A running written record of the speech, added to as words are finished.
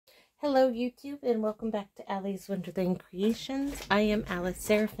Hello YouTube and welcome back to Allie's Wonderland Creations. I am Alice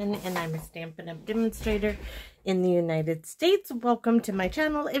Seraphin and I'm a Stampin' Up! Demonstrator in the United States. Welcome to my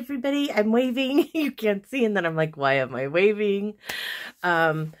channel, everybody. I'm waving. You can't see, and then I'm like, why am I waving?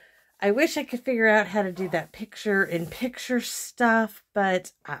 I wish I could figure out how to do that picture-in-picture stuff,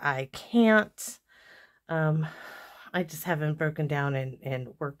 but I can't. I just haven't broken down and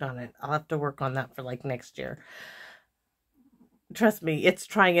worked on it. I'll have to work on that for like next year. Trust me, it's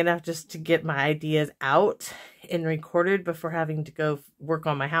trying enough just to get my ideas out and recorded before having to go work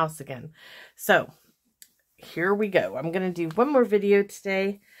on my house again. So here we go. I'm going to do one more video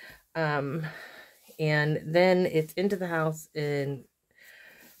today. And then it's into the house and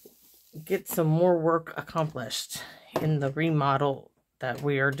get some more work accomplished in the remodel that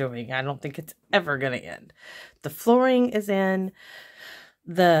we are doing. I don't think it's ever going to end. The flooring is in.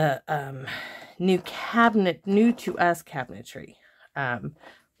 The new to us cabinetry,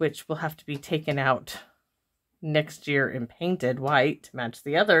 which will have to be taken out next year and painted white to match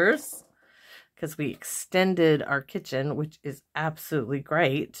the others, because we extended our kitchen, which is absolutely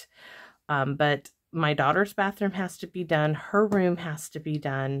great. But my daughter's bathroom has to be done. Her room has to be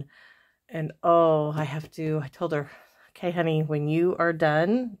done. And oh, I told her, okay, honey, when you are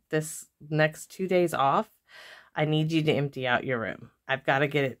done this next 2 days off, I need you to empty out your room. I've got to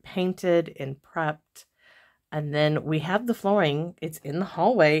get it painted and prepped. And then we have the flooring. It's in the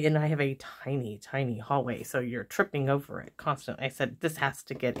hallway, and I have a tiny, tiny hallway, so you're tripping over it constantly. I said, this has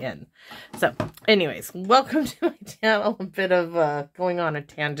to get in. So, anyways, welcome to my channel. A bit of going on a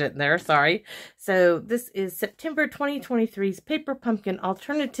tangent there, sorry. So, this is September 2023's Paper Pumpkin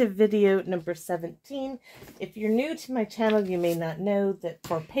Alternative video number 17. If you're new to my channel, you may not know that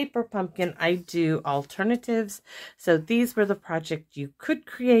for Paper Pumpkin, I do alternatives. So, these were the project you could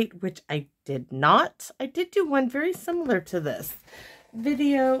create, which I did not. I did do one very similar to this.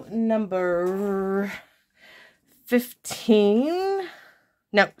 Video number 16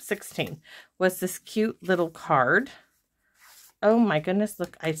 was this cute little card. Oh my goodness,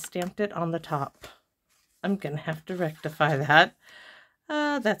 look, I stamped it on the top. I'm gonna have to rectify that.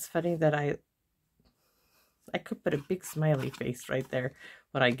 That's funny that I could put a big smiley face right there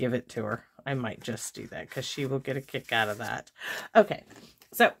when I give it to her. I might just do that because she will get a kick out of that. Okay,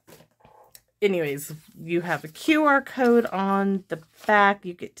 so anyways, you have a QR code on the back.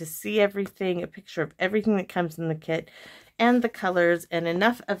 You get to see everything, a picture of everything that comes in the kit and the colors. And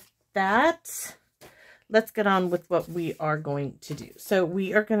enough of that. Let's get on with what we are going to do. So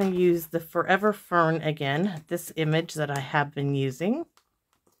we are going to use the Forever Fern again, this image that I have been using.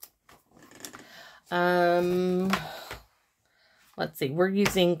 Let's see, we're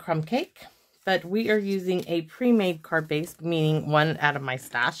using crumb cake. But we are using a pre-made card base, meaning one out of my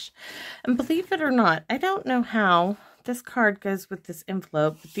stash. And believe it or not, I don't know how this card goes with this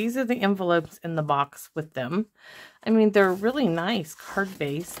envelope, but these are the envelopes in the box with them. I mean, they're a really nice card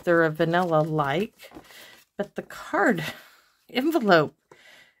base. They're a vanilla-like, but the card envelope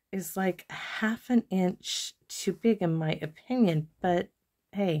is like 1/2 inch too big in my opinion, but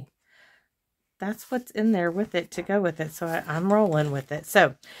hey, that's what's in there with it to go with it. So I'm rolling with it.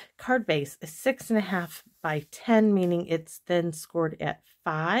 So card base is 6.5 by 10, meaning it's then scored at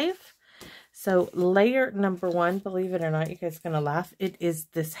 5. So layer number 1, believe it or not, you guys are going to laugh. It is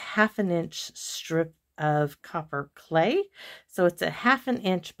this 1/2 inch strip of copper clay. So it's a 1/2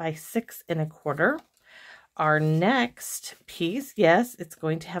 inch by 6.25. Our next piece, yes, it's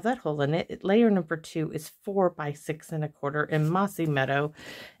going to have that hole in it. Layer number 2 is 4 by 6.25 in Mossy Meadow.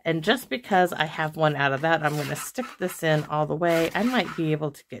 And just because I have one out of that, I'm going to stick this in all the way. I might be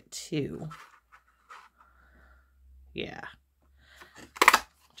able to get 2. Yeah.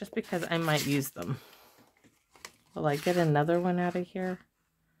 Just because I might use them. Will I get another one out of here?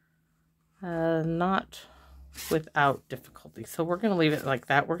 Not without difficulty. So we're going to leave it like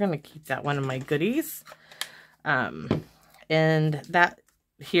that. We're going to keep that one in my goodies. And that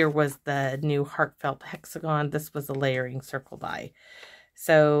here was the new heartfelt hexagon. This was a layering circle die.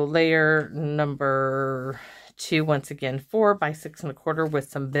 So layer number 2, once again, 4 by 6.25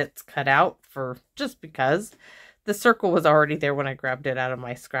 with some bits cut out for just because the circle was already there when I grabbed it out of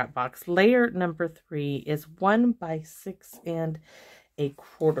my scrap box. Layer number 3 is 1 by 6.25.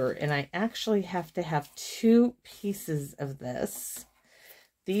 And I actually have to have 2 pieces of this.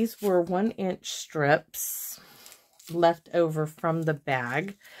 These were 1 inch strips left over from the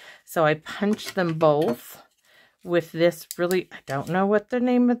bag. So I punched them both with this really, I don't know what the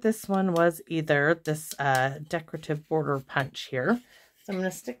name of this one was either, this decorative border punch here. So I'm going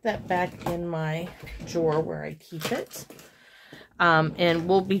to stick that back in my drawer where I keep it. And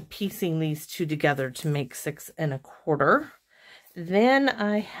we'll be piecing these two together to make 6.25. Then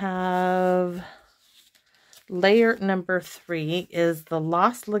I have layer number 3 is the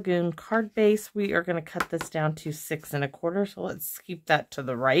Lost Lagoon card base. We are going to cut this down to 6 1/4. So let's keep that to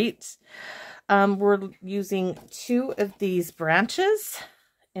the right. We're using 2 of these branches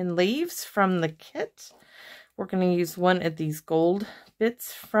and leaves from the kit. We're going to use 1 of these gold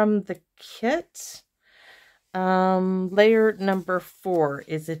bits from the kit. Layer number 4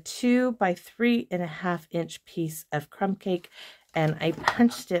 is a 2 by 3.5 inch piece of crumb cake, and I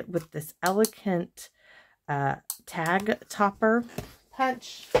punched it with this elegant tag topper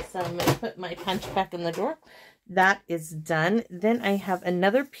punch. So I'm going to put my punch back in the drawer. That is done. Then I have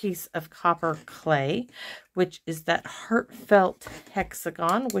another piece of copper clay, which is that heartfelt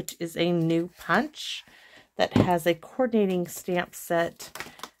hexagon, which is a new punch that has a coordinating stamp set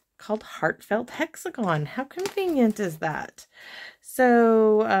called Heartfelt Hexagon. How convenient is that?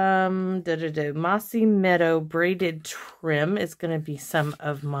 So, Mossy Meadow braided trim is going to be some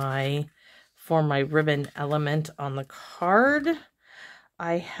of my, for my ribbon element on the card.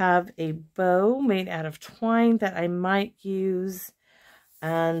 I have a bow made out of twine that I might use.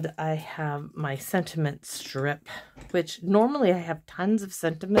 And I have my sentiment strip, which normally I have tons of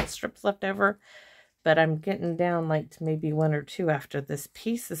sentiment strips left over, but I'm getting down like to maybe 1 or 2 after this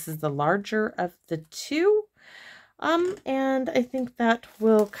piece. This is the larger of the 2. And I think that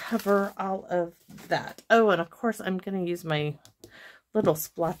will cover all of that. Oh, and of course I'm going to use my little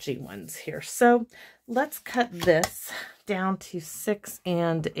splotchy ones here. So let's cut this down to 6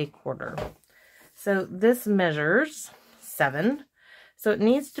 1/4. So this measures 7. So it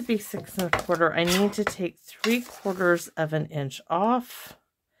needs to be 6 1/4. I need to take 3/4 of an inch off,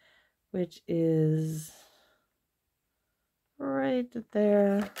 which is right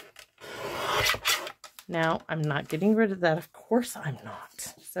there. Now, I'm not getting rid of that. Of course I'm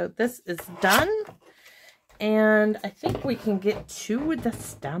not. So this is done. And I think we can get to the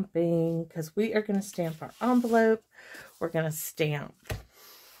stamping, because we are going to stamp our envelope. We're going to stamp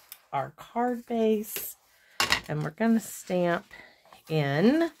our card base. And we're going to stamp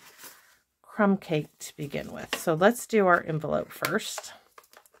in crumb cake to begin with. So let's do our envelope first.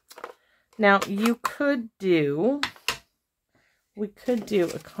 Now, we could do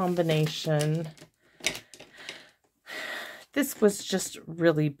a combination. This was just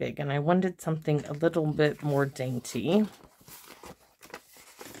really big, and I wanted something a little bit more dainty.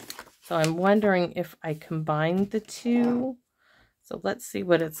 So I'm wondering if I combine the 2. So let's see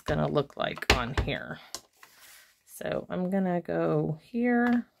what it's going to look like on here. So I'm going to go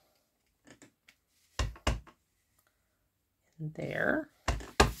here and there.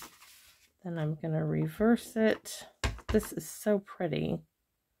 Then I'm going to reverse it. This is so pretty.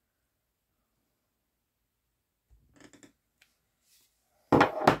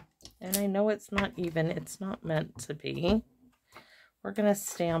 And I know it's not even. It's not meant to be. We're going to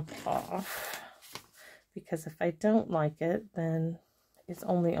stamp off, because if I don't like it, then it's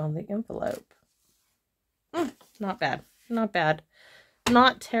only on the envelope. Not bad. Not bad.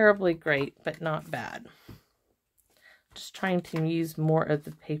 Not terribly great, but not bad. Just trying to use more of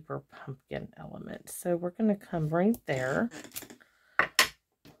the paper pumpkin element. So we're going to come right there.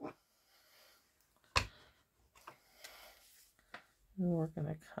 And we're going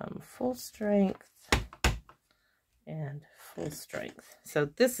to come full strength and full strength. So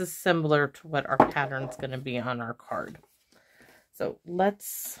this is similar to what our pattern is going to be on our card. So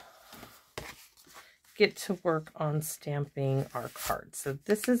let's get to work on stamping our card. So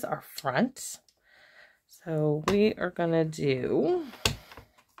this is our front. So we are going to do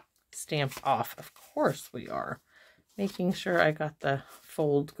stamp off. Of course we are. Making sure I got the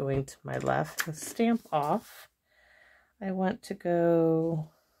fold going to my left. So stamp off. I want to go,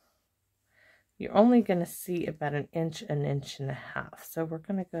 you're only going to see about 1 inch, 1.5 inches. So we're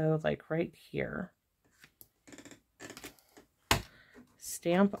going to go like right here.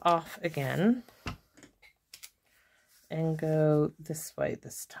 Stamp off again. And go this way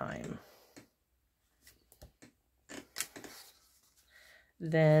this time.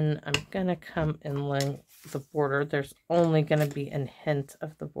 Then I'm going to come and length the border. There's only going to be a hint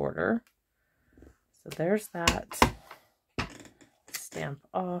of the border. So there's that. Stamp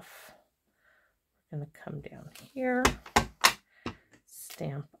off. We're going to come down here.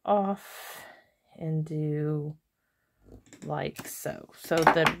 Stamp off. And do like so. So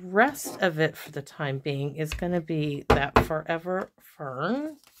the rest of it for the time being is going to be that Forever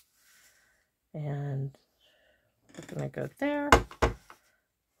Fern. And we're going to go there.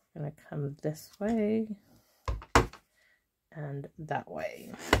 We're going to come this way and that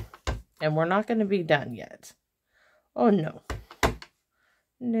way. And we're not going to be done yet. Oh, no.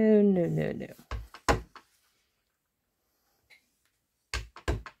 No, no, no, no.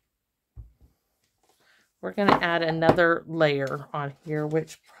 we're going to add another layer on here,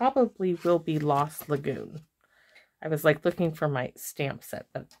 which probably will be Lost Lagoon. I was like looking for my stamp set,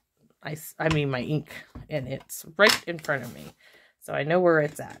 but I mean my ink, and it's right in front of me. So I know where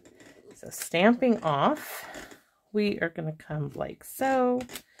it's at. So stamping off, we are going to come like so.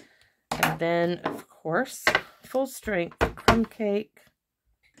 And then, of course, full strength crumb cake.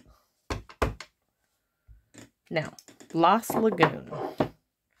 Now, Lost Lagoon.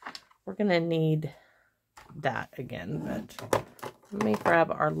 We're going to need that again, but let me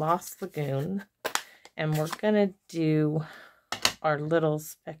grab our Lost Lagoon, and we're going to do our little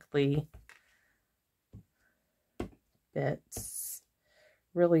speckly bits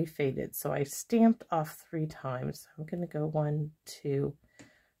really faded. So I stamped off 3 times. I'm going to go 1, 2,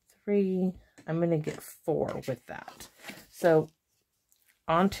 3. I'm going to get 4 with that. So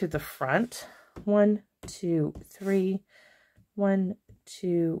onto the front. 1, 2, 3. 1,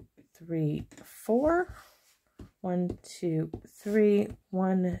 2, 3, 4. 1, 2, 3.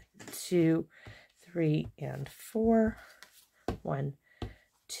 1, 2, 3, and 4. 1,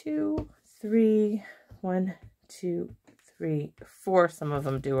 2, 3. 1, 2, 3, 4. Some of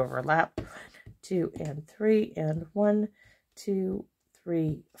them do overlap. 2 and 3, and 1, 2,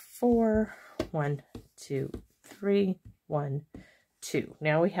 3, 4. 1, 2, 3. 1, 2.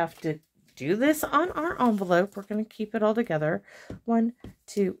 Now we have to do this on our envelope. We're going to keep it all together. 1,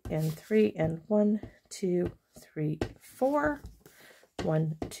 2, and 3, and 1, 2, 3, 4.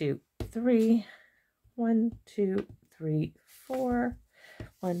 1, 2, 3. 1, 2, 3, 4.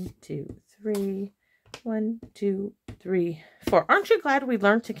 1, 2, 3. 1, 2, 3, 4. Aren't you glad we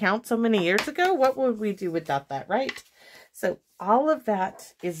learned to count so many years ago? What would we do without that, right? So all of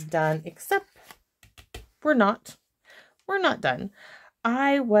that is done, except we're not done.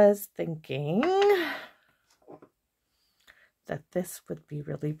 I was thinking that this would be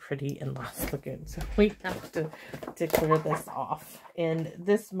really pretty in Lost Lagoon. So we have to clear this off. And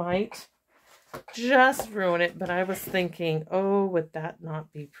this might just ruin it, but I was thinking, oh, would that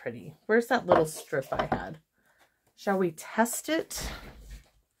not be pretty? Where's that little strip I had? Shall we test it?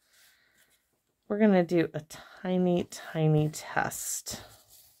 We're going to do a tiny, tiny test.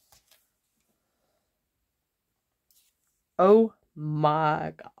 Oh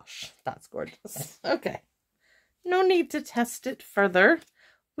my gosh, that's gorgeous. Okay, no need to test it further.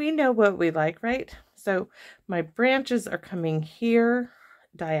 We know what we like, right? So my branches are coming here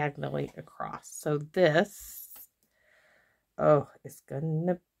diagonally across. So this, oh, it's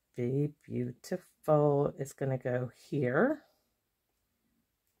gonna be beautiful. It's gonna go here.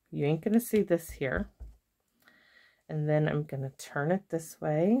 You ain't gonna see this here. And then I'm gonna turn it this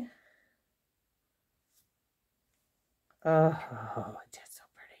way. Oh, it's so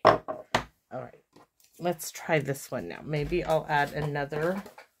pretty. All right, let's try this one now. Maybe I'll add another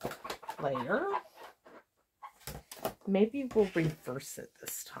layer. Maybe we'll reverse it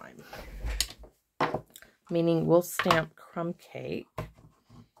this time. Meaning we'll stamp crumb cake.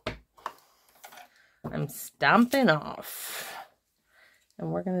 I'm stamping off.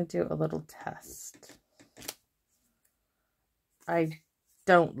 And we're going to do a little test. I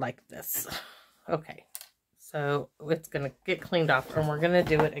don't like this. Okay. So it's going to get cleaned off, and we're going to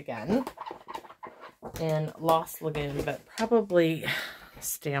do it again in Lost Lagoon, but probably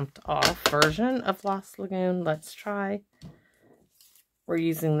stamped off version of Lost Lagoon. Let's try. We're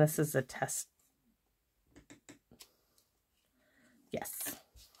using this as a test. Yes.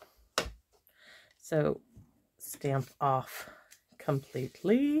 So stamp off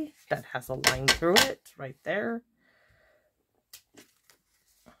completely. That has a line through it right there.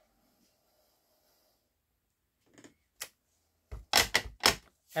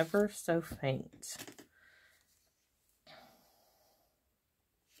 Ever so faint.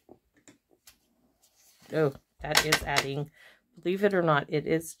 Oh, that is adding, believe it or not, it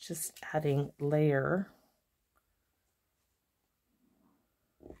is just adding layer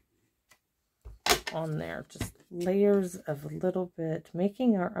on there. Just layers of a little bit,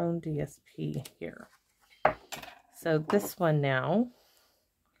 making our own DSP here. So this one now,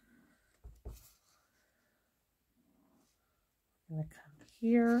 I'm going to come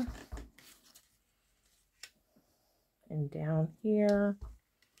here and down here,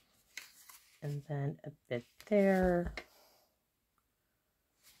 and then a bit there,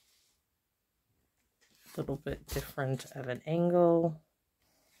 a little bit different of an angle.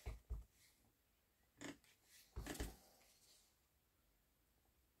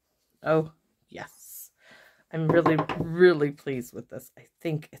 Oh yes, I'm really, really pleased with this. I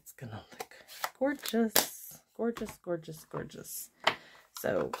think it's gonna look gorgeous, gorgeous, gorgeous, gorgeous.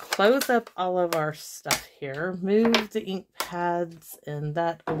 So close up all of our stuff here. Move the ink pads and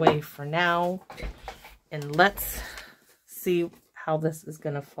that away for now. And let's see how this is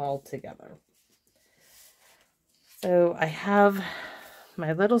going to fall together. So I have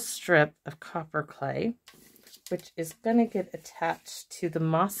my little strip of copper clay, which is going to get attached to the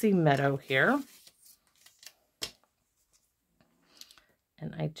mossy meadow here.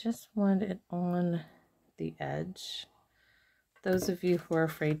 And I just want it on the edge. Those of you who are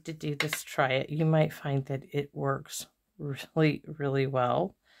afraid to do this, try it. You might find that it works really, really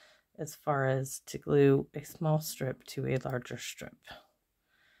well as far as to glue a small strip to a larger strip.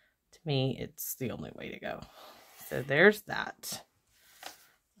 To me, it's the only way to go. So there's that.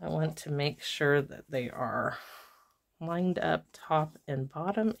 I want to make sure that they are lined up top and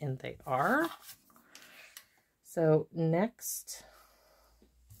bottom, and they are. So next,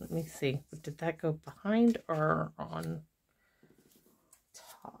 let me see, did that go behind or on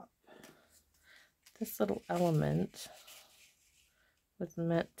top? This little element was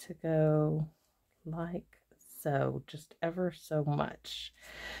meant to go like so, just ever so much.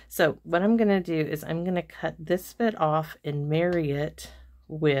 So what I'm going to do is I'm going to cut this bit off and marry it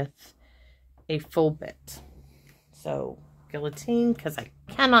with a full bit. So guillotine, because I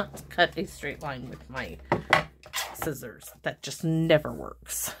cannot cut a straight line with my scissors. That just never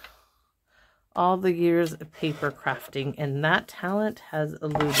works. All the years of paper crafting, and that talent has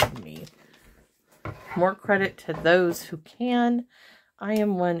eluded me. More credit to those who can. I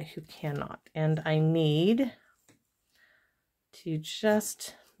am one who cannot, and I need to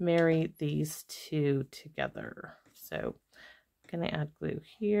just marry these two together. So I'm going to add glue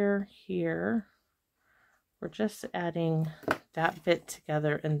here, here. We're just adding that bit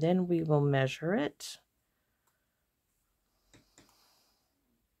together, and then we will measure it.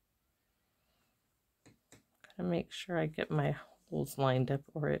 Gotta make sure I get my holes lined up,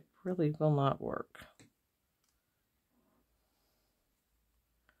 or it really will not work.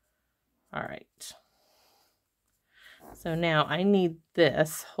 All right. So now I need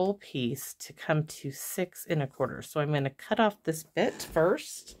this whole piece to come to 6 1/4. So I'm going to cut off this bit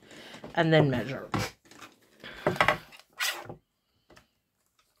first and then measure.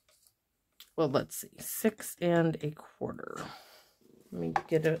 Well, let's see, 6 1/4. Let me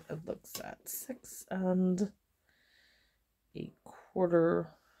get it. It looks at 6 1/4.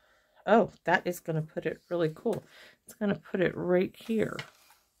 Oh, that is going to put it really cool. It's going to put it right here.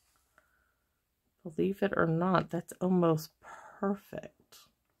 Believe it or not, that's almost perfect.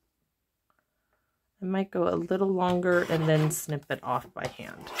 I might go a little longer and then snip it off by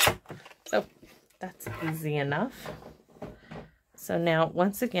hand. So that's easy enough. So now,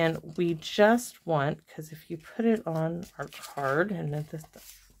 once again, we just want, because if you put it on our card, and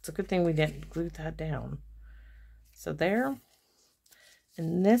it's a good thing we didn't glue that down. So there,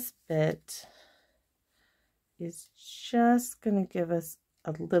 and this bit is just going to give us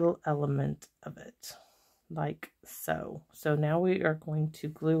a little element of it, like so. So now we are going to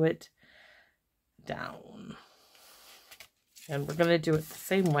glue it down. And we're going to do it the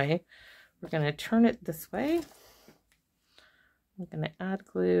same way. We're going to turn it this way. I'm going to add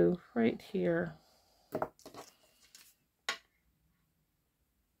glue right here.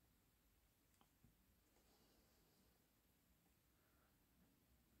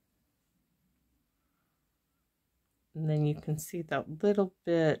 And then you can see that little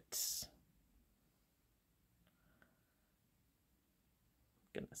bit. I'm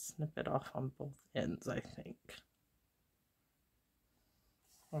going to snip it off on both ends, I think.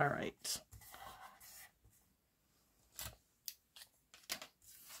 All right.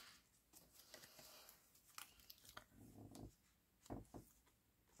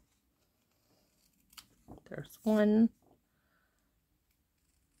 There's one.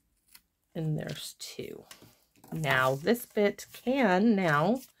 And there's two. Now this bit can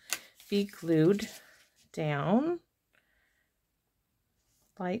now be glued down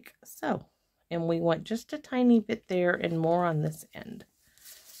like so. And we want just a tiny bit there and more on this end.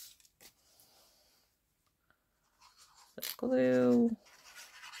 So glue.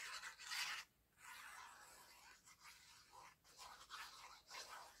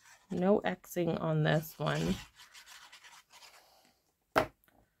 No Xing on this one.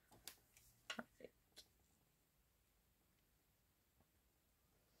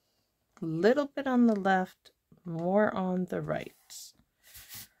 Little bit on the left, more on the right.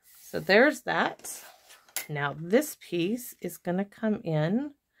 So there's that. Now this piece is going to come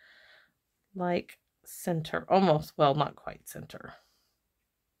in like center, almost, well, not quite center.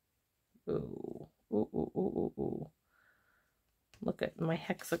 Ooh, ooh, ooh, ooh, ooh, ooh. Look at my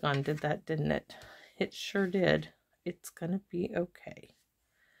hexagon did that, didn't it? It sure did. It's going to be okay.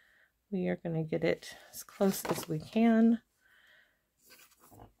 We are going to get it as close as we can.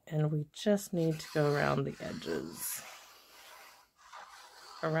 and we just need to go around the edges.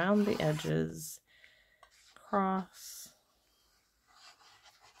 Around the edges, cross.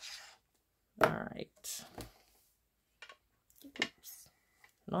 All right. Oops,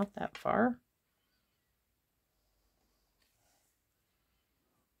 not that far.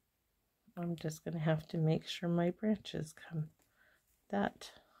 I'm just going to have to make sure my branches come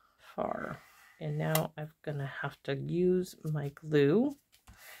that far. And now I'm going to have to use my glue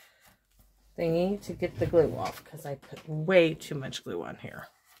thingy to get the glue off because I put way too much glue on here.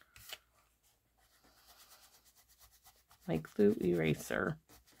 My glue eraser.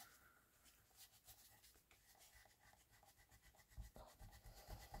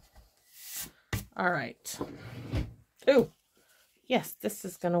 All right. Oh, yes, this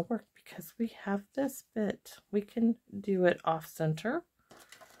is going to work because we have this bit. We can do it off center.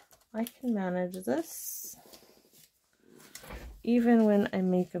 I can manage this. Even when I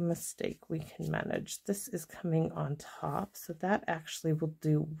make a mistake, we can manage. This is coming on top, so that actually will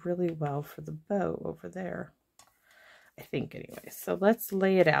do really well for the bow over there. I think anyway. So let's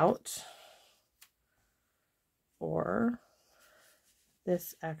lay it out. Or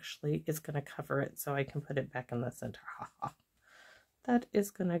this actually is going to cover it so I can put it back in the center. That is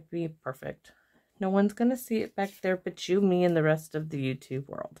going to be perfect. No one's going to see it back there but you, me, and the rest of the YouTube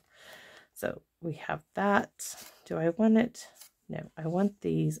world. So we have that. Do I want it? No, I want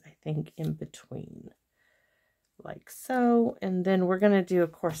these, I think, in between. Like so. And then we're going to do,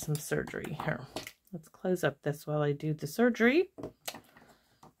 of course, some surgery here. Let's close up this while I do the surgery.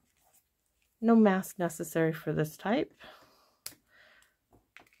 No mask necessary for this type.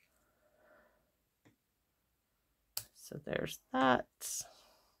 So there's that.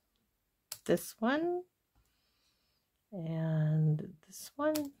 This one. And this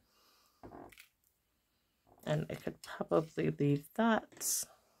one. And I could probably leave that.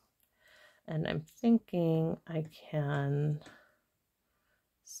 And I'm thinking I can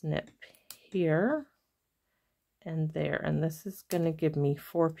snip here and there. And this is going to give me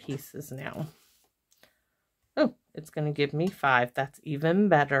 4 pieces now. Oh, it's going to give me 5. That's even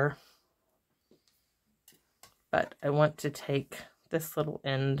better. But I want to take this little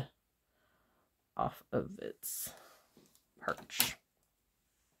end off of its perch.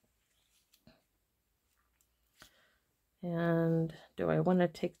 And do I want to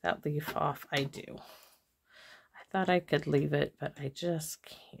take that leaf off? I do. I thought I could leave it, but I just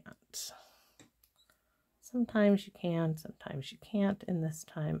can't. Sometimes you can, sometimes you can't, and this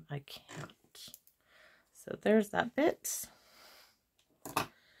time I can't. So there's that bit.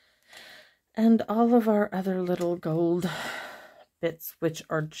 And all of our other little gold bits, which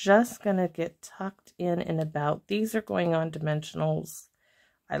are just going to get tucked in and about. These are going on dimensionals.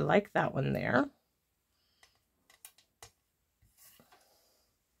 I like that one there.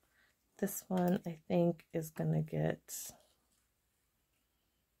 This one, I think, is going to get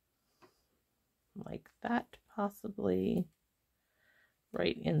like that, possibly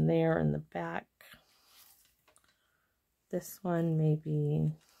right in there in the back. This one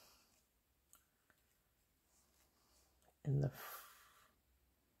maybe in the,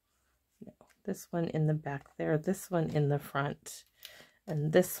 no, this one in the back there, this one in the front,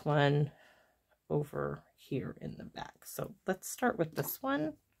 and this one over here in the back. So let's start with this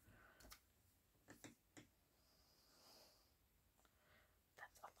one.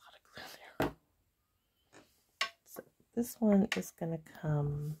 This one is going to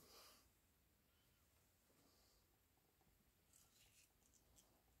come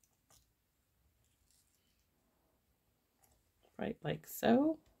right like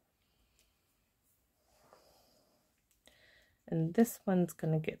so. And this one's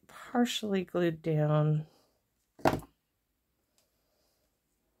going to get partially glued down. Because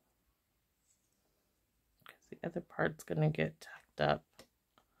the other part's going to get tacked up.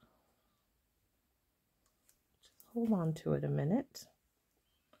 Hold on to it a minute.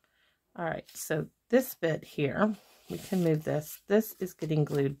 All right, so this bit here, we can move this. This is getting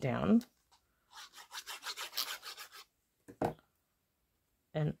glued down.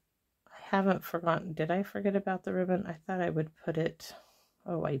 And I haven't forgotten, did I forget about the ribbon? I thought I would put it,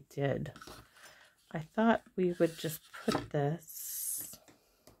 oh, I did. I thought we would just put this,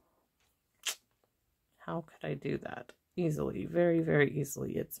 how could I do that? Easily, very, very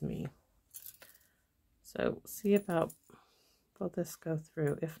easily, it's me. So see about, will this go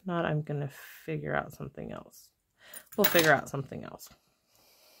through? If not, I'm going to figure out something else. We'll figure out something else.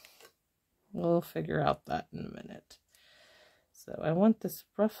 We'll figure out that in a minute. So I want this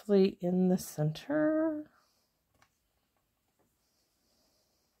roughly in the center.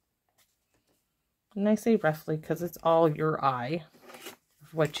 And I say roughly because it's all your eye.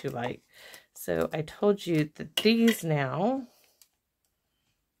 what you like. So I told you that these now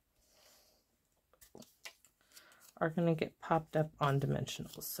are going to get popped up on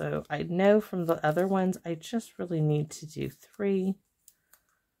dimensionals. So I know from the other ones, I just really need to do 3.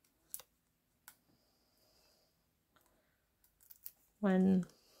 1,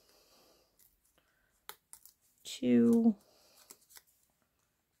 2,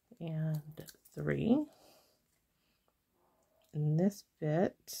 and 3. And this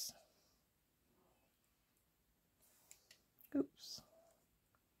bit, oops,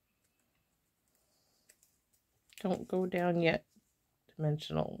 don't go down yet,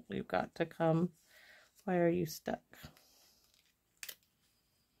 dimensional. We've got to come. Why are you stuck?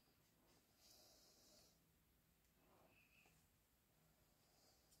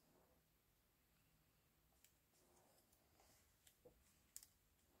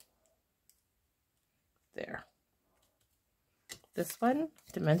 There. This one,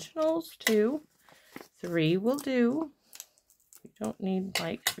 dimensionals 2, 3 will do. You don't need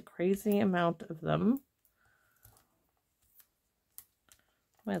like the crazy amount of them.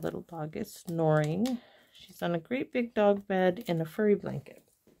 My little dog is snoring. She's on a great big dog bed in a furry blanket.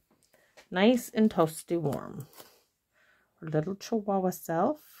 Nice and toasty warm. Her little chihuahua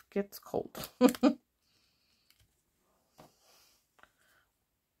self gets cold.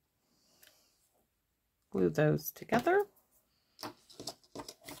 Glue those together.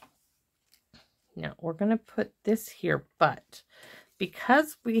 Now we're going to put this here, but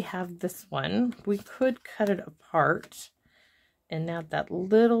because we have this one, we could cut it apart and add that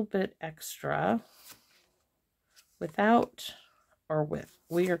little bit extra without or with.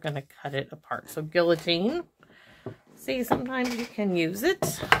 We are going to cut it apart. So guillotine, see, sometimes you can use it.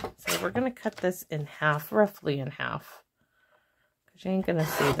 So we're going to cut this in half, roughly in half. Because you ain't going to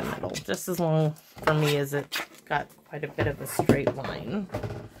see the middle. Just as long for me as it got quite a bit of a straight line.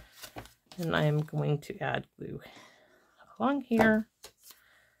 And I'm going to add glue along here.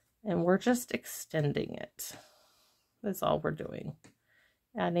 And we're just extending it. That's all we're doing.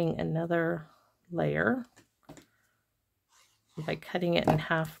 Adding another layer. By cutting it in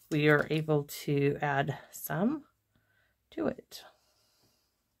half, we are able to add some to it.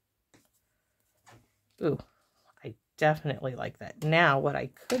 Ooh, I definitely like that. Now, what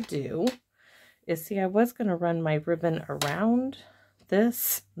I could do is, see, I was going to run my ribbon around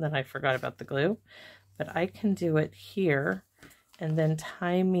this, and then I forgot about the glue, but I can do it here and then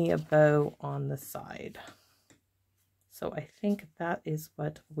tie me a bow on the side. So I think that is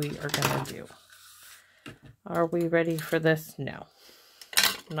what we are going to do. Are we ready for this? No,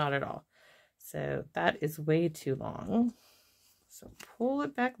 not at all. So that is way too long. So pull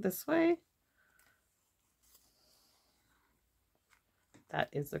it back this way. That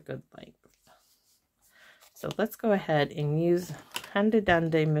is a good length. So let's go ahead and use Handy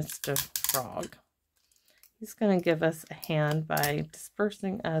Dandy Mr. Frog. He's going to give us a hand by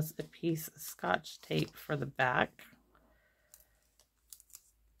dispersing us a piece of Scotch tape for the back.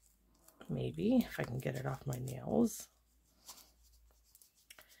 Maybe, if I can get it off my nails.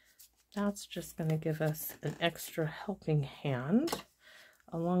 That's just going to give us an extra helping hand,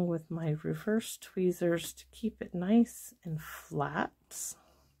 along with my reverse tweezers to keep it nice and flat.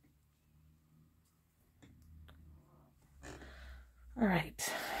 All right,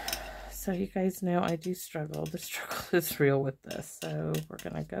 so you guys know I do struggle. The struggle is real with this. So we're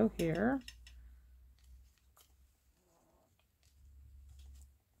going to go here.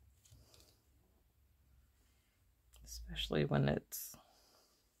 Especially when it's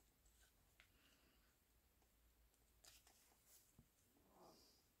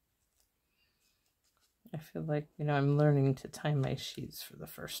I feel like, you know, I'm learning to tie my sheets for the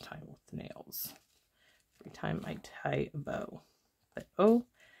first time with nails. Every time I tie a bow. But oh,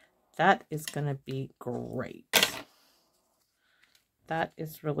 that is going to be great. That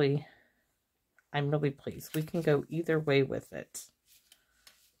is really, I'm really pleased. We can go either way with it.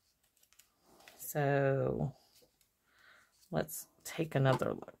 So let's take another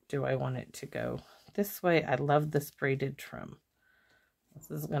look. Do I want it to go this way? I love this braided trim. This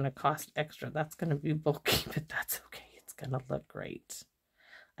is going to cost extra. That's going to be bulky, but that's okay. It's going to look great.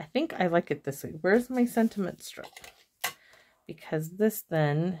 I think I like it this way. Where's my sentiment strip? Because this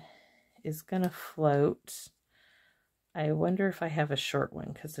then is going to float. I wonder if I have a short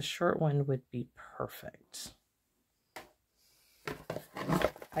one, because the short one would be perfect.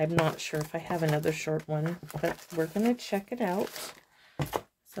 I'm not sure if I have another short one, but we're going to check it out.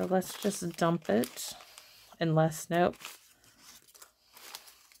 So let's just dump it. Unless, nope.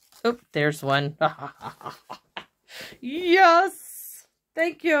 Oh, there's one. Yes!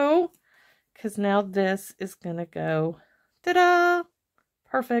 Thank you! Because now this is going to go, ta-da!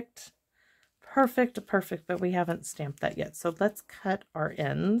 Perfect. Perfect, perfect, but we haven't stamped that yet. So let's cut our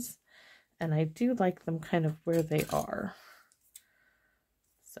ends. And I do like them kind of where they are.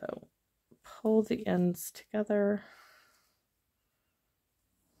 So pull the ends together.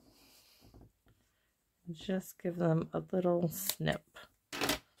 Just give them a little snip.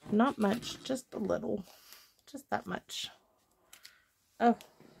 Not much, just a little. Just that much. Oh,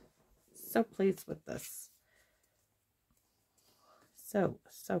 so pleased with this. So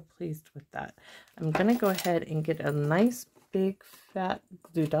pleased with that. I'm going to go ahead and get a nice big fat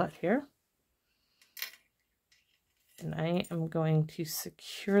glue dot here. And I am going to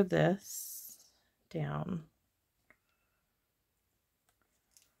secure this down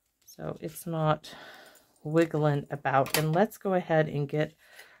so it's not wiggling about. And let's go ahead and get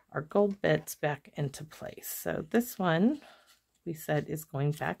our gold bits back into place. So this one we said is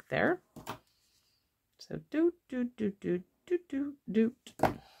going back there. So doot, doot, doot, doot, doot, doot, doot.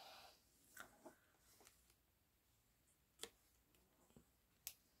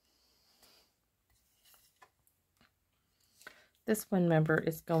 This one, remember,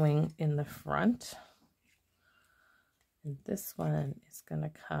 is going in the front. And this one is going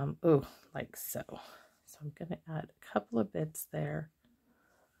to come, oh, like so. So I'm going to add a couple of bits there.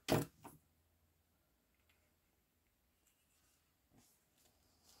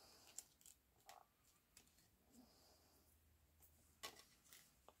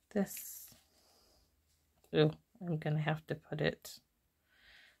 This, oh, I'm going to have to put it,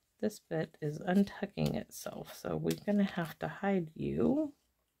 this bit is untucking itself. So we're going to have to hide you.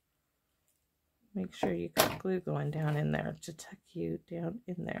 Make sure you got glue going down in there to tuck you down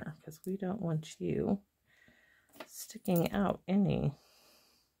in there, because we don't want you sticking out any.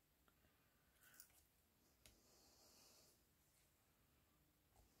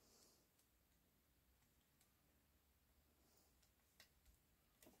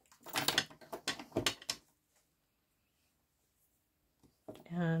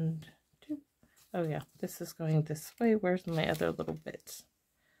 And oh yeah, this is going this way. Where's my other little bit?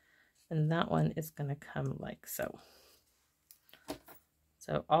 And that one is going to come like so.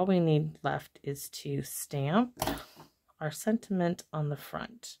 So all we need left is to stamp our sentiment on the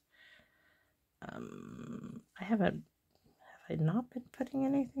front. Have I not been putting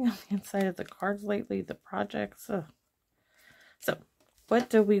anything on the inside of the cards lately? The projects. Ugh. So what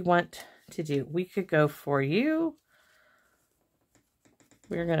do we want to do? We could go for you.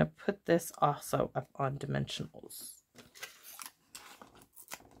 We're going to put this also up on dimensionals.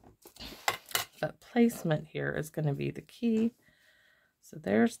 But placement here is going to be the key. So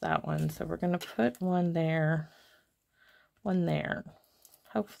there's that one. So we're going to put one there, one there.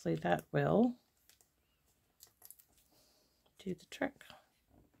 Hopefully that will do the trick.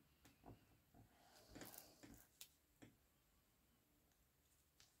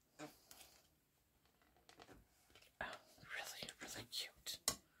 Oh, really cute.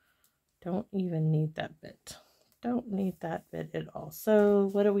 Don't even need that bit. Don't need that bit at all. So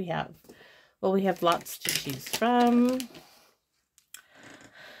what do we have? Well, we have lots to choose from.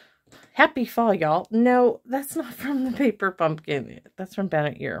 Happy fall, y'all. No, that's not from the paper pumpkin. That's from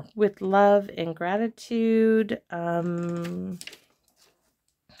Bennett Year. With love and gratitude.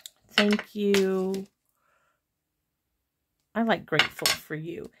 Thank you. I like grateful for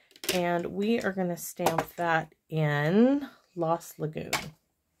you. And we are going to stamp that in Lost Lagoon.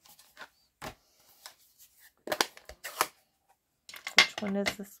 Which one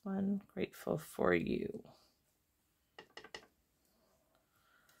is this one? Grateful for you.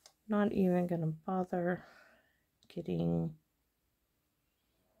 Not even going to bother getting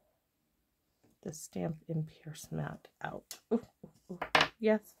the Stampin' Pierce mat out. Ooh, ooh, ooh.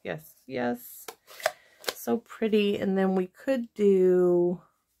 Yes, yes, yes. So pretty. And then we could do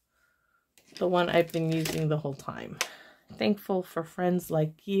the one I've been using the whole time. Thankful for friends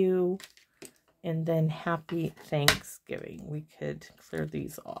like you. And then Happy Thanksgiving. We could clear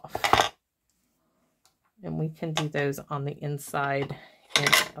these off. And we can do those on the inside in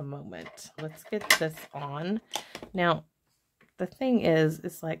a moment. Let's get this on. Now, the thing is,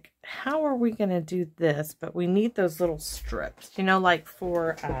 it's like, how are we going to do this? But we need those little strips, you know, like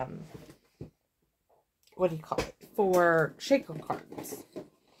for, what do you call it? For Shaker cards.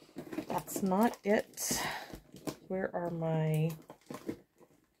 That's not it. Where are my...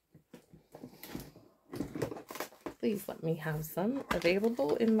 Please let me have some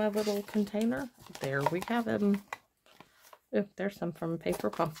available in my little container. There we have them. Oh, there's some from a paper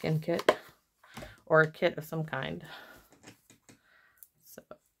pumpkin kit. Or a kit of some kind. So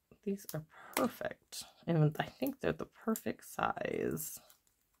these are perfect. And I think they're the perfect size.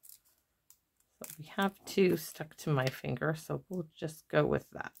 But we have two stuck to my finger, so we'll just go with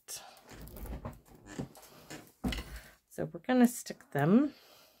that. So we're going to stick them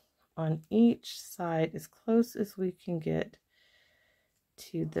on each side as close as we can get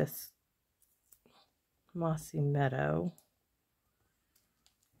to this mossy meadow.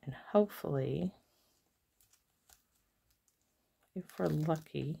 And hopefully, if we're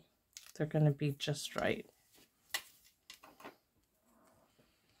lucky, they're going to be just right.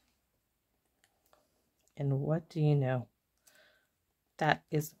 And what do you know? That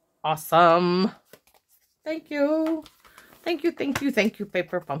is awesome. Thank you. Thank you, thank you, thank you,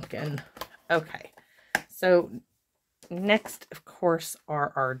 Paper Pumpkin. Okay, so next, of course,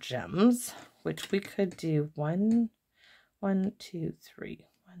 are our gems, which we could do 1, 2, 3. 1, 2, 3.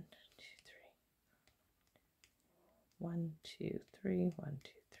 1, 2, 3. 1, 2, 3. Or 1,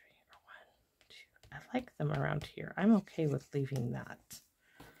 2. I like them around here. I'm okay with leaving that.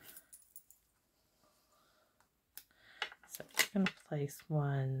 So I'm going to place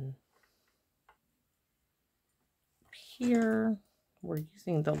one here. We're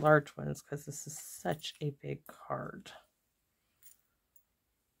using the large ones because this is such a big card.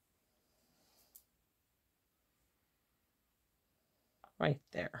 Right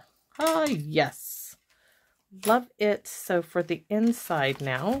there. Ah, yes. Love it. So for the inside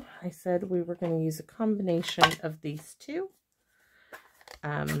now, I said we were going to use a combination of these two.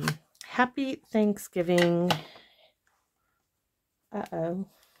 Happy Thanksgiving. Uh-oh.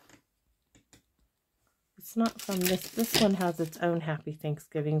 It's not from this. This one has its own Happy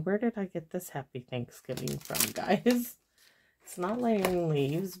Thanksgiving. Where did I get this Happy Thanksgiving from, guys? It's not Layering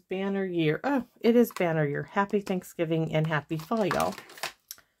Leaves. Banner Year. Oh, it is Banner Year. Happy Thanksgiving and Happy Fall, y'all.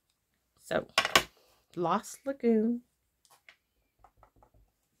 So, Lost Lagoon.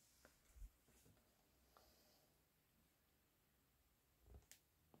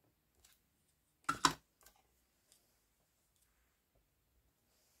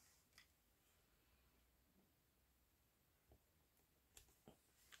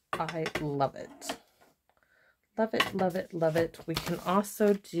 I love it. Love it, love it, love it. We can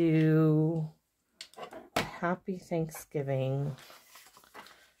also do Happy Thanksgiving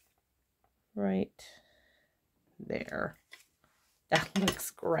right there. That looks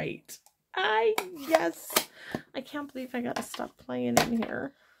great. Yes. I can't believe I gotta stop playing in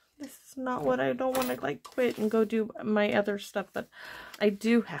here. This is not what I don't want to like quit and go do my other stuff, but I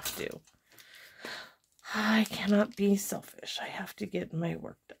do have to. I cannot be selfish. I have to get my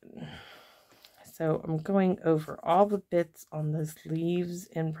work done. So I'm going over all the bits on this leaves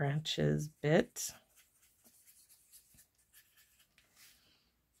and branches bit.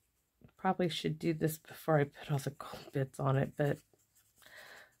 Probably should do this before I put all the gold bits on it, but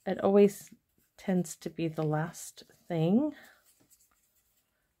it always tends to be the last thing.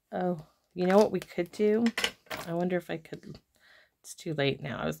 Oh, you know what we could do? I wonder if I could... It's too late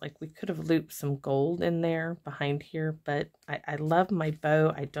now. I was like, we could have looped some gold in there behind here, but I love my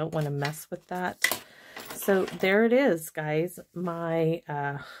bow. I don't want to mess with that. So there it is, guys. My,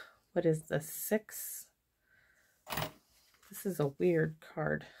 what is this, 6? This is a weird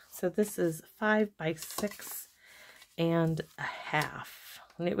card. So this is 5 by 6 and a half.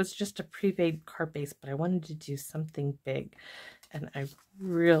 And it was just a pre-made card base, but I wanted to do something big. And I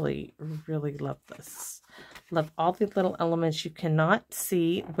really, really love this. Love all the little elements. You cannot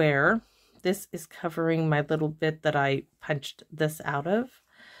see where this is covering my little bit that I punched this out of.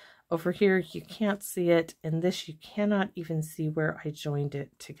 Over here, you can't see it. And this, you cannot even see where I joined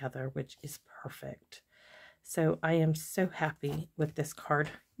it together, which is perfect. So I am so happy with this card.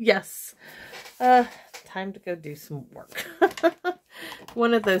 Yes. Time to go do some work.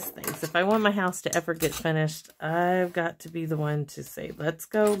 One of those things. If I want my house to ever get finished, I've got to be the one to say, let's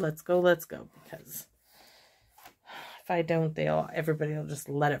go, let's go, let's go. Because if I don't, everybody will just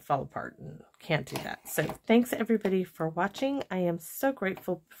let it fall apart, and can't do that. So thanks everybody for watching. I am so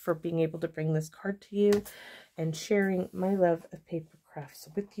grateful for being able to bring this card to you and sharing my love of paper crafts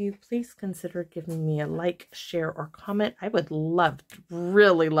with you. Please consider giving me a like, share, or comment. I would love,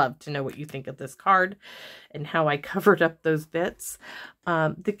 really love to know what you think of this card and how I covered up those bits.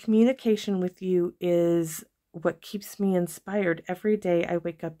 The communication with you is what keeps me inspired. Every day I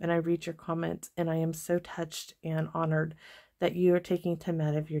wake up and I read your comments, and I am so touched and honored that you are taking time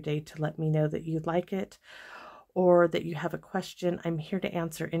out of your day to let me know that you like it or that you have a question. I'm here to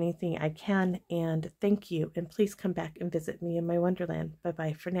answer anything I can, and thank you. And please come back and visit me in my wonderland.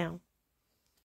 Bye-bye for now.